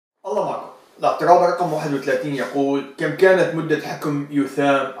الاعتراض رقم 31 يقول: كم كانت مدة حكم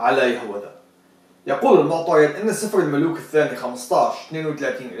يوثام على يهوذا؟ يقول المعترض أن سفر الملوك الثاني 15:32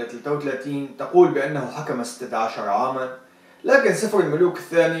 إلى 33 تقول بأنه حكم 16 عاما، لكن سفر الملوك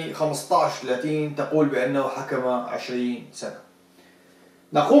الثاني 15:30 تقول بأنه حكم 20 سنة.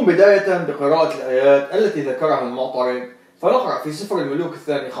 نقوم بداية بقراءة الآيات التي ذكرها المعترض، فنقرأ في سفر الملوك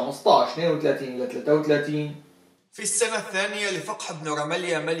الثاني 15:32 إلى 33: في السنة الثانية لفقح بن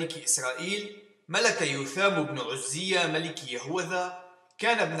رمليا ملك إسرائيل ملك يوثام بن عزية ملك يهوذا،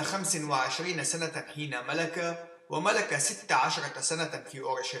 كان ابن 25 سنة حين ملك، وملك 16 سنة في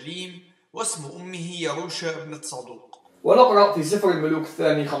أورشليم، واسم أمه يروشا بنت صدوق. ونقرأ في سفر الملوك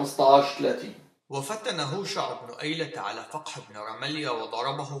الثاني 15:30: وفتن هوشع بن أيلة على فقح بن رمليا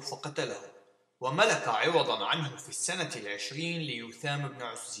وضربه فقتله، وملك عوضا عنه في السنة 20 ليوثام بن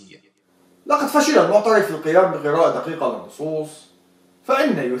عزية. لقد فشل المعترض في القيام بقراءة دقيقة للنصوص،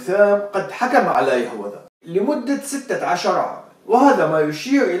 فإن يوثام قد حكم على يهوذا لمدة 16 عاما، وهذا ما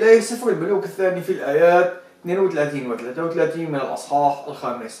يشير إليه سفر الملوك الثاني في الآيات 32 و 33 من الأصحاح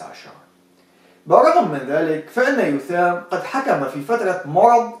 15. بالرغم من ذلك فإن يوثام قد حكم في فترة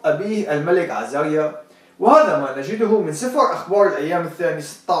مرض أبيه الملك عزاريا، وهذا ما نجده من سفر أخبار الأيام الثاني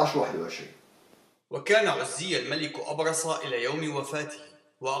 16:21. وكان عزي الملك أبرص إلى يوم وفاته،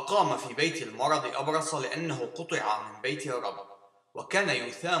 وأقام في بيت المرض أبرص لأنه قطع من بيت الرب، وكان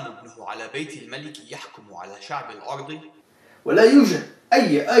يوثام ابنه على بيت الملك يحكم على شعب الأرض. ولا يوجد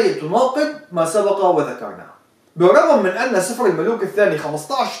أي آية تناقض ما سبق وذكرناه، بالرغم من أن سفر الملوك الثاني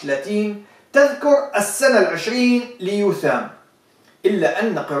 15:30 تذكر السنة 20 ليوثام، إلا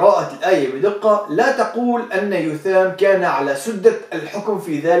أن قراءة الآية بدقة لا تقول أن يوثام كان على سدة الحكم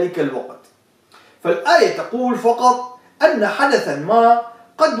في ذلك الوقت، فالآية تقول فقط أن حدثا ما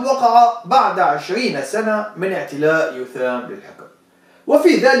قد وقع بعد 20 سنة من اعتلاء يوثام للحكم،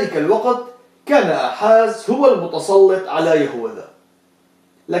 وفي ذلك الوقت كان آحاز هو المتسلط على يهوذا،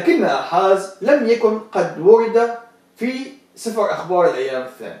 لكن آحاز لم يكن قد ورد في سفر أخبار الأيام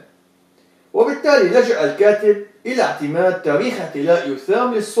الثاني، وبالتالي لجأ الكاتب إلى اعتماد تاريخ اعتلاء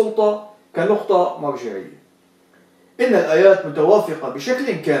يوثام للسلطة كنقطة مرجعية. إن الآيات متوافقة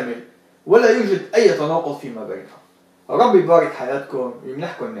بشكل كامل ولا يوجد أي تناقض فيما بينها. رب يبارك حياتكم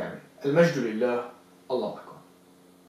ويمنحكم النعمة. المجد لله. الله معكم.